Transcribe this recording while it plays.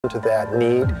to that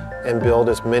need and build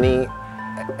as many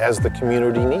as the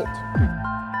community needs.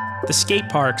 The skate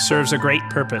park serves a great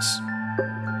purpose.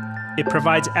 It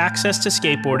provides access to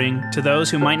skateboarding to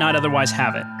those who might not otherwise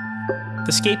have it.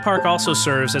 The skate park also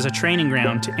serves as a training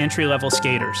ground to entry-level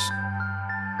skaters.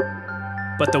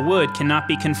 But the wood cannot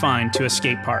be confined to a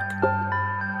skate park.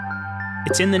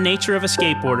 It's in the nature of a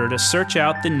skateboarder to search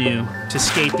out the new, to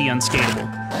skate the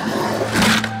unskateable.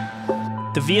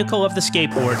 The vehicle of the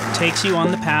skateboard takes you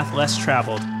on the path less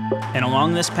traveled, and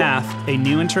along this path, a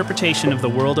new interpretation of the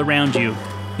world around you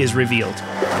is revealed.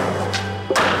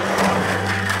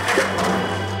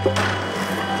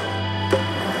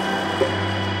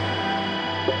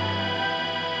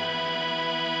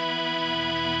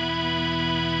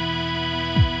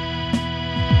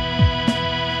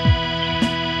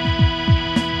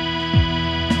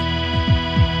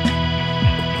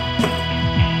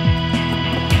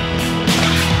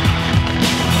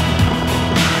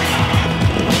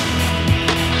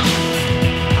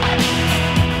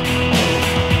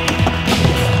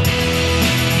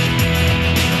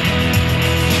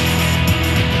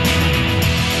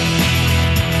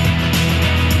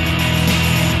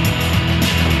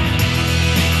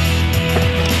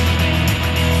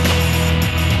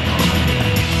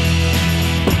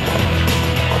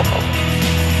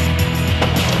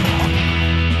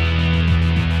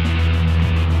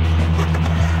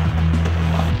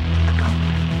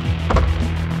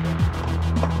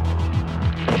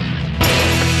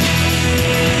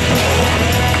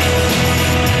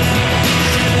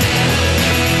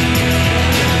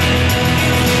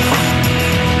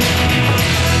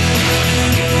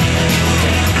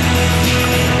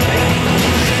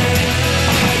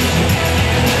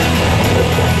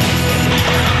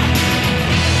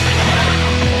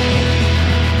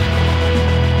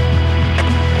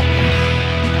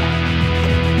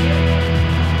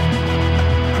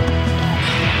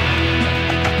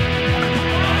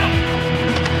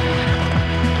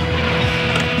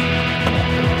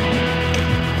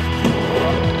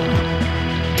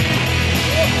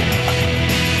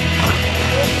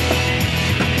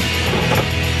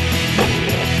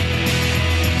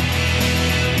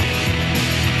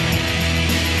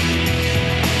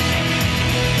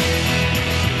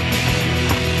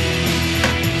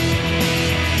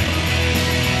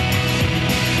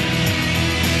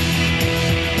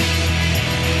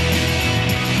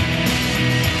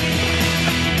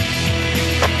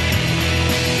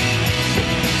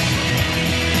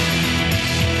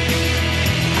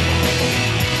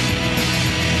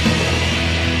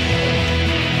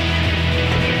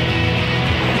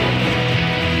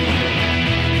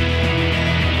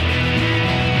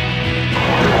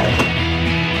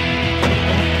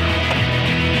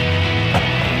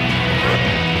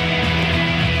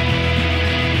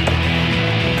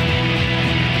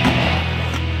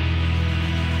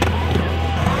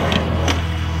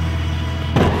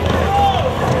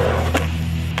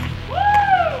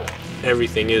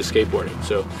 Everything is skateboarding,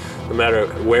 so no matter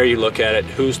where you look at it,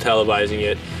 who's televising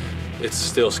it, it's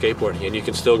still skateboarding, and you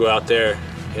can still go out there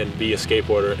and be a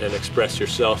skateboarder and express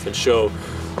yourself and show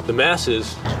the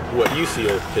masses what you feel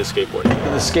is skateboarding.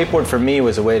 The skateboard for me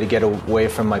was a way to get away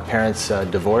from my parents'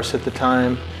 divorce at the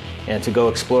time and to go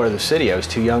explore the city. I was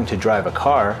too young to drive a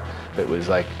car, but it was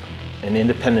like an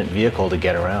independent vehicle to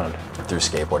get around. Through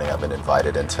skateboarding, I've been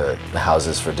invited into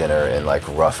houses for dinner in like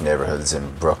rough neighborhoods in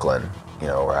Brooklyn, you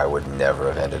know, where I would never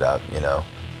have ended up, you know.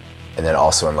 And then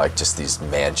also in like just these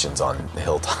mansions on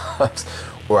hilltops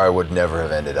where I would never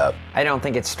have ended up. I don't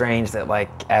think it's strange that like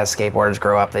as skateboarders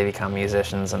grow up, they become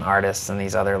musicians and artists and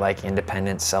these other like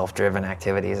independent, self-driven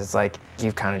activities. It's like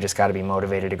you've kind of just got to be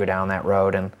motivated to go down that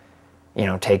road and, you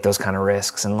know, take those kind of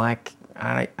risks. And like,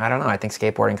 I don't know, I think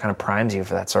skateboarding kind of primes you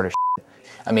for that sort of shit.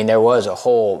 I mean, there was a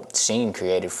whole scene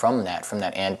created from that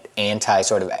anti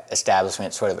sort of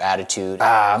establishment sort of attitude.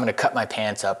 I'm gonna cut my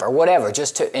pants up or whatever,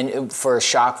 just to, and for a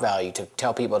shock value, to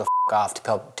tell people to f off,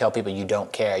 to tell people you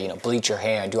don't care, you know, bleach your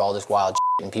hair and do all this wild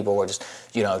shit, and people were just,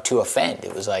 you know, to offend.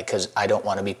 It was like, because I don't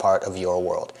want to be part of your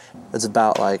world. It's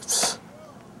about like,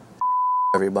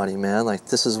 everybody, man, like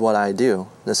this is what I do.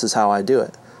 This is how I do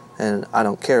it. And I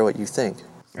don't care what you think.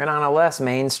 And on a less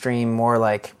mainstream, more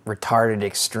like retarded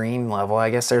extreme level, I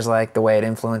guess there's like the way it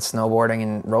influenced snowboarding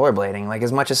and rollerblading. Like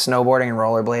as much as snowboarding and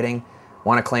rollerblading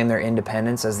want to claim their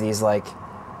independence as these like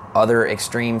other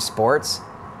extreme sports,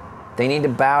 they need to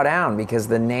bow down because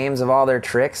the names of all their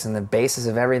tricks and the basis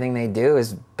of everything they do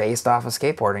is based off of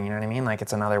skateboarding, you know what I mean? Like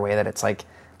it's another way that it's like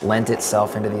lent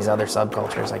itself into these other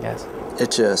subcultures, I guess.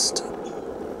 It just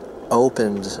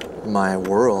opened my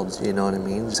world, you know what I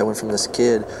mean? So I went from this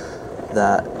kid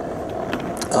that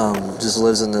just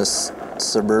lives in this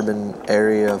suburban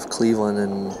area of Cleveland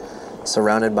and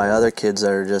surrounded by other kids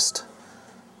that are just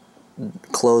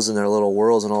closed in their little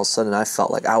worlds, and all of a sudden I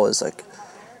felt like I was like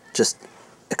just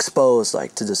exposed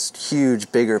like to this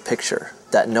huge, bigger picture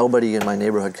that nobody in my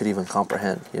neighborhood could even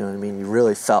comprehend. You know what I mean? You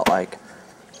really felt like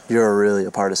you're really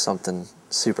a part of something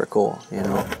super cool, you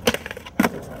know?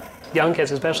 Young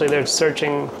kids especially, they're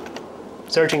searching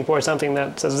for something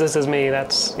that says, this is me,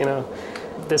 that's, you know,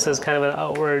 this is kind of an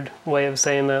outward way of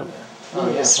saying that. Oh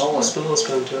yes, almost a little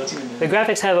spoon to it. The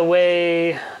graphics have a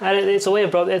way, it's a way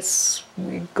of,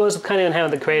 it goes kind of in hand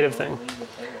with the creative thing.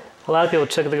 A lot of people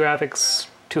took the graphics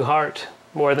to heart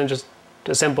more than just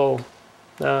a simple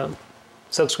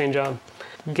silkscreen job.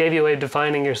 It gave you a way of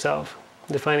defining yourself,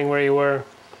 defining where you were.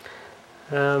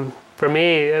 For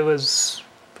me, it was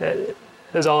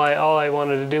all I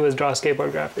wanted to do was draw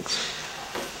skateboard graphics.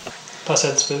 Plus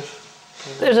head spoof.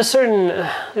 There's a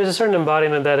certain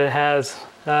embodiment that it has.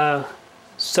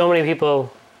 So many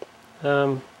people,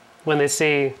 when they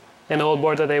see an old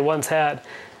board that they once had,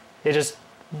 it just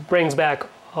brings back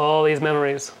all these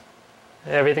memories,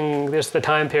 everything, just the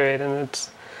time period, and it's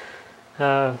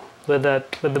with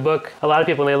the book. A lot of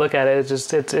people when they look at it,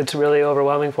 it's really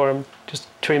overwhelming for them just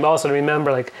to also to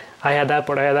remember, like, I had that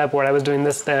board, I was doing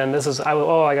this then,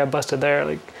 I got busted there,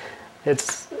 like,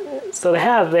 so they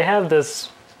have this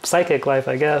psychic life,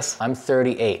 I guess. I'm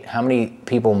 38. How many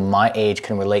people my age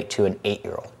can relate to an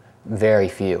 8-year-old? Very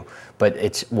few. But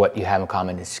it's what you have in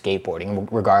common is skateboarding.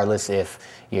 Regardless if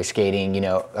you're skating, you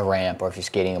know, a ramp, or if you're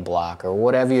skating a block, or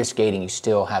whatever you're skating, you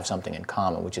still have something in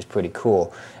common, which is pretty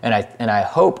cool. And I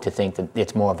hope to think that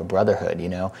it's more of a brotherhood, you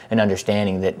know, and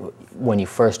understanding that when you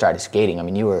first started skating, I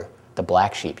mean, you were the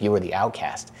black sheep, you were the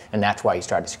outcast, and that's why you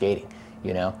started skating,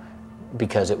 you know?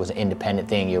 Because it was an independent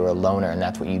thing, you were a loner, and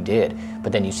that's what you did.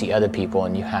 But then you see other people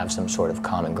and you have some sort of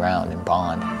common ground and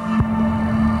bond.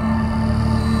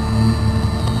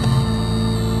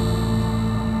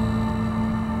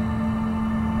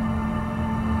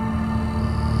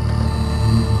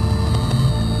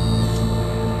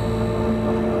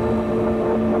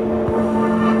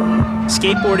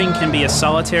 Skateboarding can be a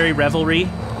solitary revelry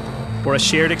or a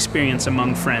shared experience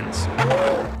among friends.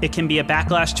 It can be a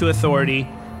backlash to authority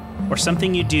or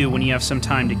something you do when you have some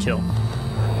time to kill.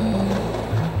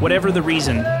 Whatever the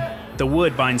reason, the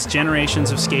wood binds generations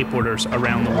of skateboarders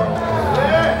around the world.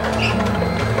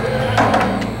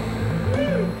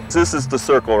 This is the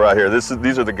circle right here.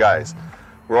 These are the guys.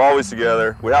 We're always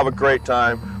together. We have a great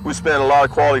time. We spend a lot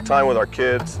of quality time with our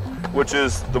kids, which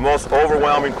is the most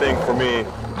overwhelming thing for me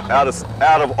out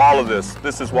of all of this.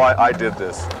 This is why I did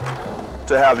this,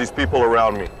 to have these people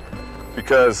around me,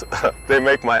 because they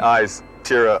make my eyes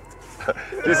tear up.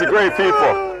 These are great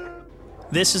people.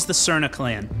 This is the Cerna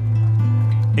clan,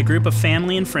 a group of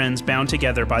family and friends bound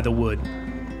together by the wood.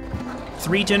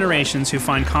 3 generations who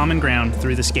find common ground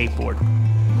through the skateboard.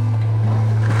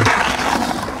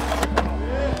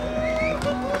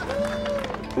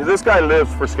 This guy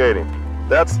lives for skating.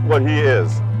 That's what he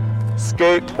is.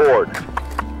 Skateboard.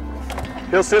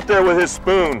 He'll sit there with his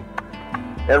spoon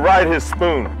and ride his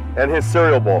spoon and his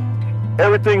cereal bowl.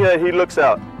 Everything that he looks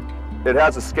at, it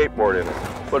has a skateboard in it.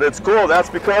 But it's cool, that's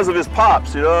because of his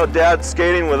pops, you know, Dad's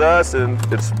skating with us, and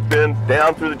it's been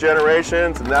down through the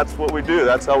generations, and that's what we do.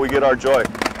 That's how we get our joy,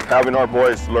 having our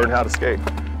boys learn how to skate,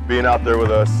 being out there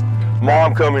with us.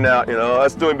 Mom coming out, you know,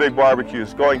 us doing big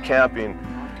barbecues, going camping,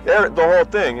 the whole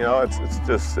thing, you know, it's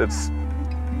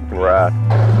rad.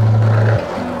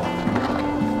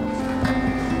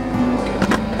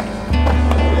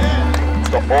 It's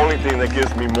the only thing that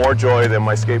gives me more joy than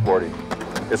my skateboarding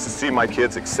is to see my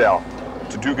kids excel,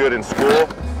 to do good in school,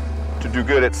 to do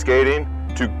good at skating,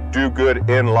 to do good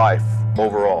in life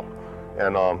overall.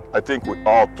 And I think we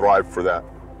all thrive for that.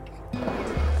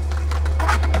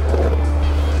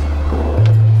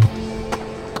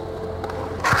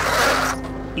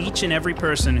 Each and every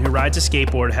person who rides a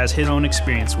skateboard has his own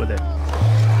experience with it.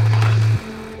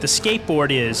 The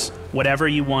skateboard is whatever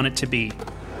you want it to be,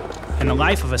 and the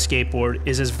life of a skateboard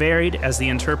is as varied as the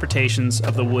interpretations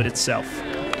of the wood itself.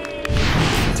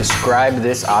 Describe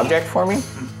this object for me.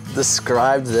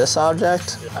 Describe this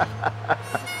object?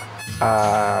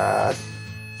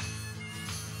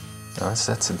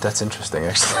 That's interesting,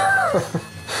 actually.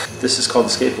 This is called the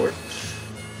skateboard.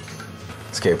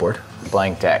 Skateboard.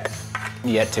 Blank deck,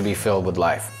 yet to be filled with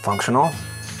life. Functional.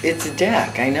 It's a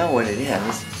deck. I know what it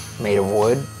is. Made of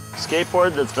wood.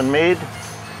 Skateboard that's been made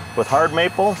with hard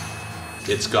maple.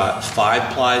 It's got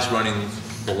 5 plies running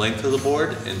the length of the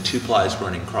board and 2 plies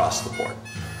running across the board.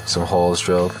 Some holes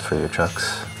drilled for your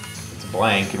trucks. It's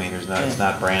blank. I mean, it's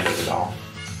not branded at all.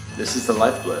 This is the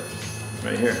lifeblood,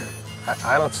 right here.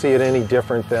 I don't see it any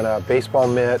different than a baseball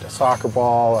mitt, a soccer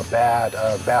ball, a bat,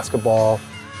 a basketball.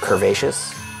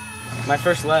 Curvaceous. My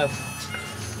first love.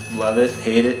 Love it,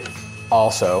 hate it.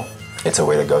 Also, It's a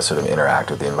way to go sort of interact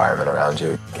with the environment around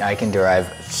you. I can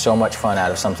derive so much fun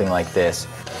out of something like this.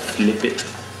 Flip it.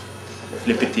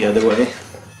 Flip it the other way.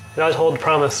 It always hold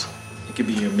promise. It could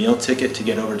be your meal ticket to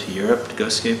get over to Europe to go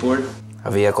skateboard. A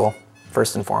vehicle,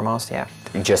 first and foremost, yeah.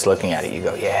 Just looking at it, you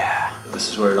go, yeah. This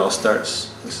is where it all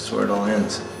starts. This is where it all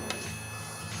ends.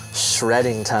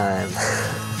 Shredding time.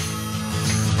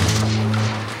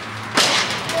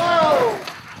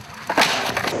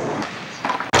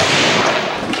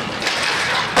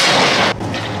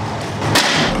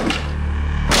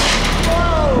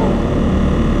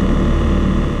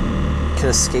 Can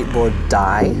a skateboard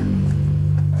die?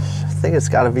 I think it's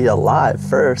got to be alive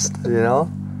first, you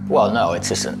know? Well, no, it's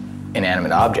just an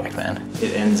inanimate object, man.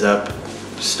 It ends up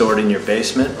stored in your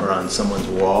basement or on someone's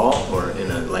wall or in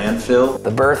a landfill.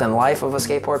 The birth and life of a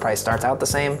skateboard probably starts out the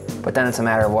same, but then it's a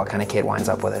matter of what kind of kid winds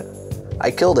up with it. I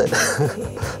killed it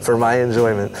for my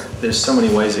enjoyment. There's so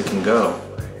many ways it can go.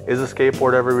 Is a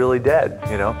skateboard ever really dead?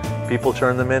 You know, people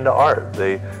turn them into art.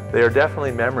 They are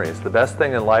definitely memories. The best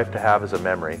thing in life to have is a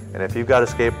memory. And if you've got a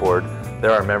skateboard,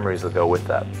 there are memories that go with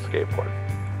that skateboard.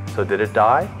 So did it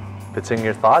die? If it's in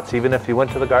your thoughts, even if you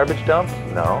went to the garbage dump?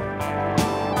 No.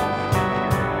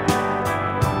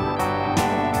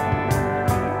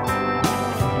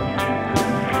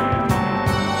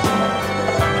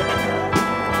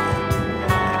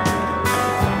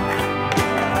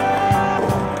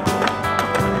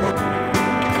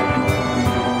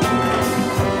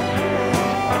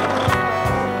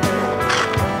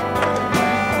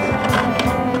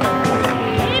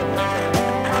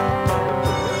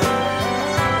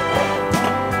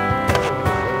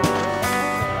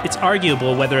 It's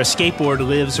arguable whether a skateboard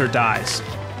lives or dies,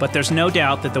 but there's no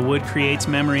doubt that the wood creates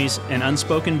memories and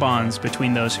unspoken bonds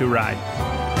between those who ride.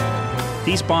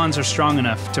 These bonds are strong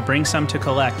enough to bring some to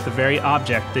collect the very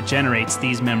object that generates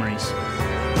these memories.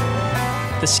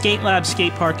 The Skate Lab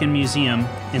Skate Park and Museum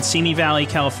in Simi Valley,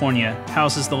 California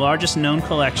houses the largest known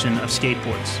collection of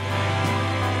skateboards.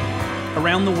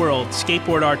 Around the world,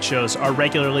 skateboard art shows are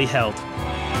regularly held.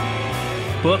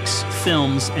 Books,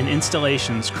 films, and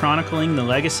installations chronicling the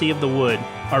legacy of the wood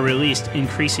are released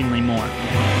increasingly more.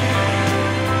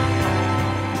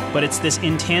 But it's this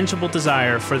intangible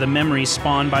desire for the memories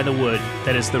spawned by the wood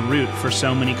that is the root for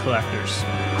so many collectors.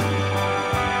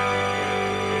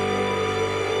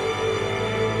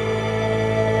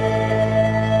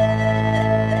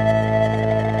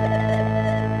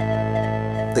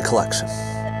 The collection.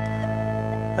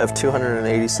 I have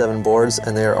 287 boards,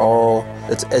 and they're all,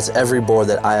 it's every board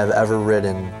that I have ever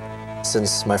ridden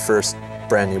since my first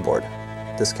brand new board.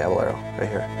 This Caballero right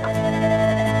here.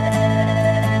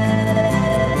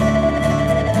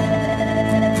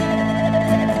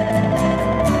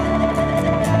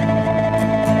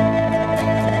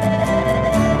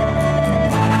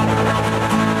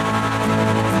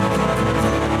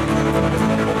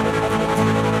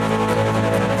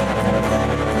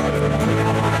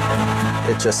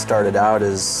 It just started out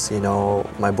as, you know,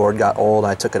 my board got old,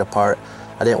 I took it apart.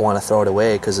 I didn't want to throw it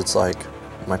away because it's like,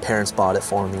 my parents bought it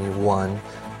for me, one,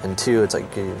 and two, it's like,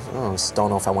 I just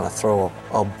don't know if I want to throw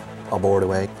a board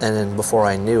away. And then before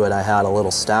I knew it, I had a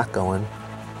little stack going.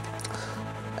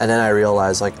 And then I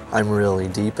realized, like, I'm really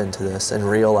deep into this, and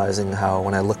realizing how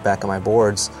when I look back at my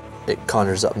boards, it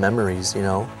conjures up memories, you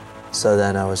know? So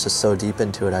then I was just so deep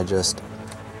into it, I just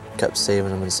kept saving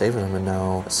them, and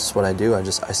now it's just what I do. I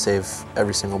save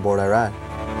every single board I ride.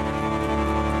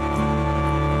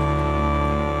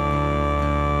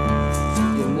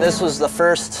 This was the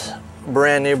first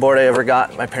brand new board I ever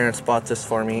got. My parents bought this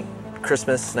for me.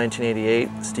 Christmas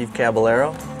 1988, Steve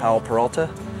Caballero, Powell Peralta.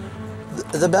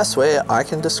 The best way I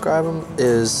can describe them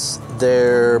is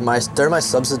they're my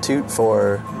substitute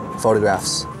for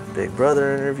photographs. Big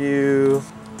Brother interview.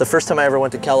 The first time I ever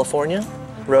went to California,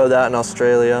 rode that in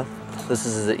Australia. This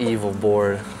is the evil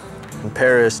board. In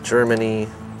Paris, Germany,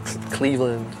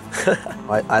 Cleveland.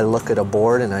 I look at a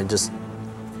board and I just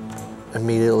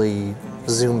immediately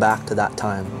zoom back to that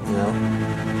time, you know?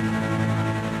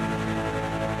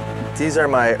 These are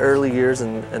my early years,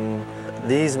 and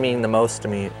these mean the most to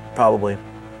me, probably.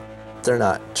 They're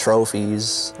not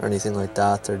trophies or anything like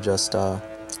that. They're just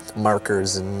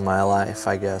markers in my life,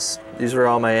 I guess. These were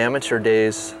all my amateur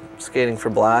days skating for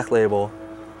Black Label.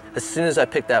 As soon as I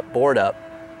pick that board up,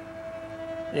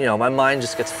 you know, my mind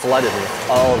just gets flooded with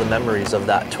all the memories of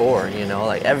that tour, you know,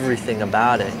 like everything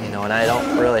about it, you know, and I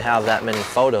don't really have that many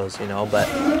photos, you know, but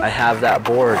I have that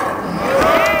board.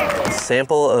 A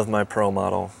sample of my pro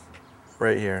model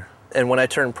right here. And when I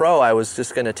turned pro, I was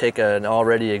just going to take an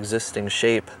already existing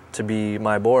shape to be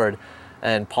my board.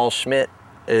 And Paul Schmidt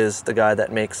is the guy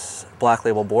that makes Black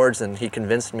Label boards, and he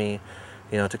convinced me,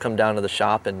 you know, to come down to the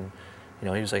shop. And you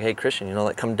know, he was like, "Hey Christian, you know,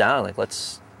 like come down, like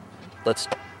let's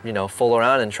you know, fool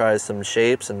around and try some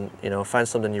shapes and, you know, find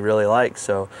something you really like."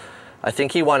 So I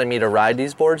think he wanted me to ride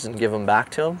these boards and give them back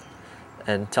to him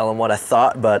and tell him what I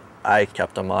thought, but I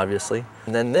kept them obviously.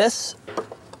 And then this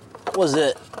was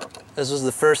it. This was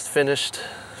the first finished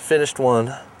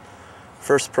one.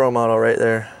 First pro model right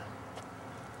there.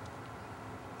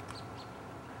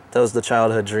 That was the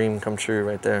childhood dream come true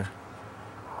right there.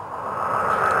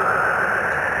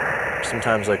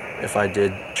 Sometimes, like, if I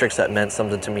did tricks that meant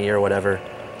something to me or whatever,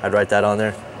 I'd write that on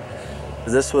there.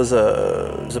 This was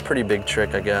a pretty big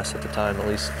trick, I guess, at the time, at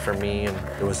least for me, and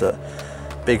it was a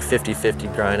big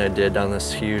 50-50 grind I did down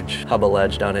this huge hubba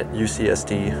ledge down at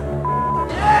UCSD.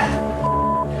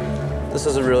 This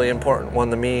is a really important one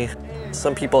to me.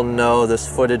 Some people know this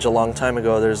footage a long time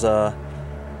ago. There's a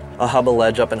hubba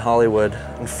ledge up in Hollywood,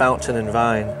 in Fountain and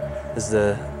Vine is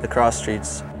the cross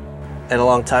streets. And a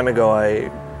long time ago, I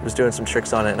was doing some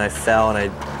tricks on it and I fell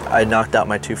and I knocked out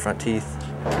my 2 front teeth.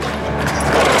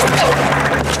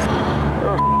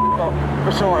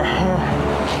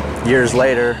 Years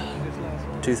later,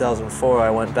 2004, I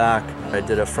went back. I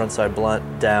did a frontside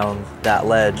blunt down that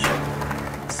ledge.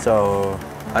 So,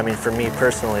 I mean, for me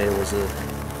personally, it was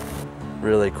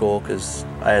really cool because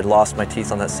I had lost my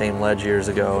teeth on that same ledge years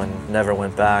ago and never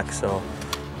went back. So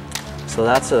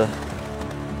that's a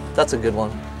good one.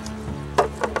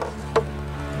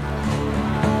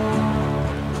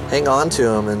 Hang on to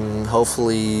them and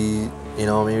hopefully, you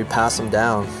know, maybe pass them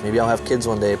down. Maybe I'll have kids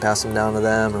one day, pass them down to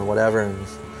them or whatever, and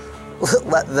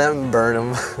let them burn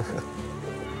them.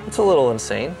 It's a little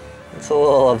insane. It's a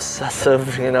little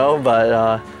obsessive, you know,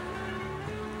 but,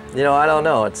 you know, I don't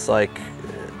know. It's like,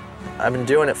 I've been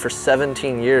doing it for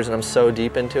 17 years and I'm so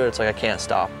deep into it, it's like I can't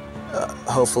stop.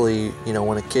 Hopefully, you know,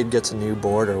 when a kid gets a new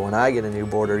board or when I get a new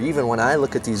board or even when I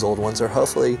look at these old ones, or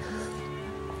hopefully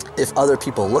if other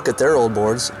people look at their old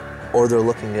boards or they're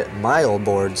looking at my old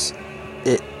boards,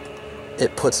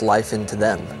 it puts life into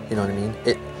them, you know what I mean?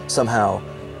 It somehow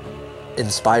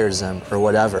inspires them or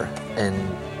whatever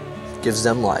and gives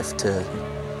them life to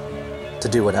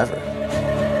do whatever.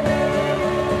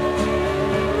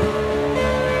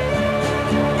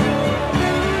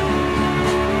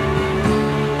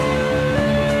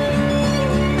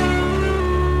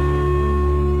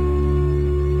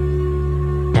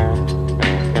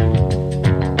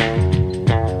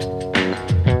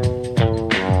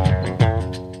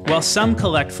 While some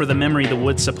collect for the memory the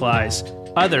wood supplies,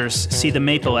 others see the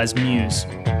maple as muse.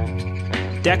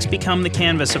 Decks become the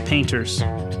canvas of painters.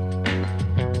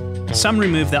 Some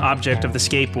remove the object of the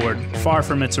skateboard far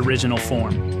from its original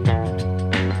form.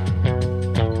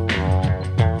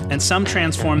 And some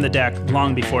transform the deck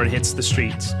long before it hits the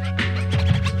streets.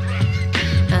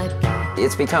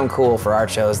 It's become cool for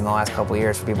art shows in the last couple of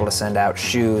years for people to send out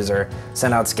shoes or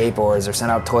send out skateboards or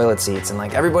send out toilet seats and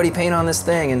like, everybody paint on this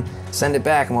thing and send it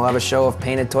back and we'll have a show of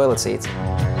painted toilet seats.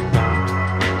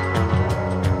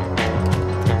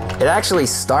 It actually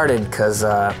started because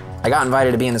I got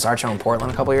invited to be in this art show in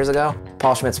Portland a couple years ago.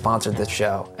 Paul Schmidt sponsored this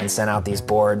show and sent out these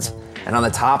boards. And on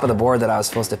the top of the board that I was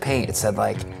supposed to paint, it said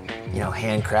like, you know,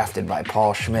 handcrafted by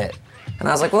Paul Schmidt. And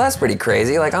I was like, well, that's pretty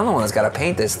crazy. Like, I'm the one that's got to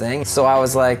paint this thing. So I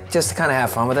was like, just to kind of have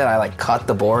fun with it, I like cut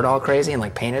the board all crazy and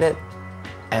like painted it.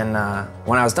 And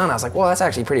when I was done, I was like, well, that's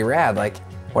actually pretty rad. Like,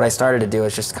 what I started to do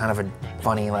is just kind of a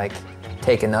funny, like,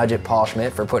 take a nudge at Paul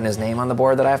Schmidt for putting his name on the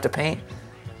board that I have to paint.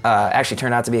 Actually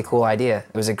turned out to be a cool idea.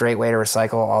 It was a great way to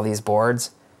recycle all these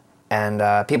boards.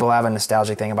 And people have a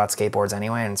nostalgic thing about skateboards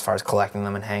anyway, and as far as collecting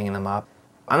them and hanging them up.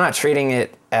 I'm not treating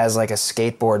it as like a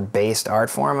skateboard-based art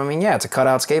form. I mean, yeah, it's a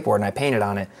cutout skateboard and I painted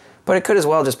on it, but it could as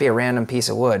well just be a random piece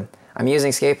of wood. I'm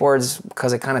using skateboards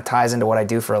because it kind of ties into what I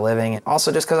do for a living.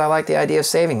 Also just because I like the idea of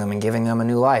saving them and giving them a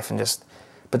new life and just,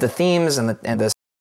 but the themes and the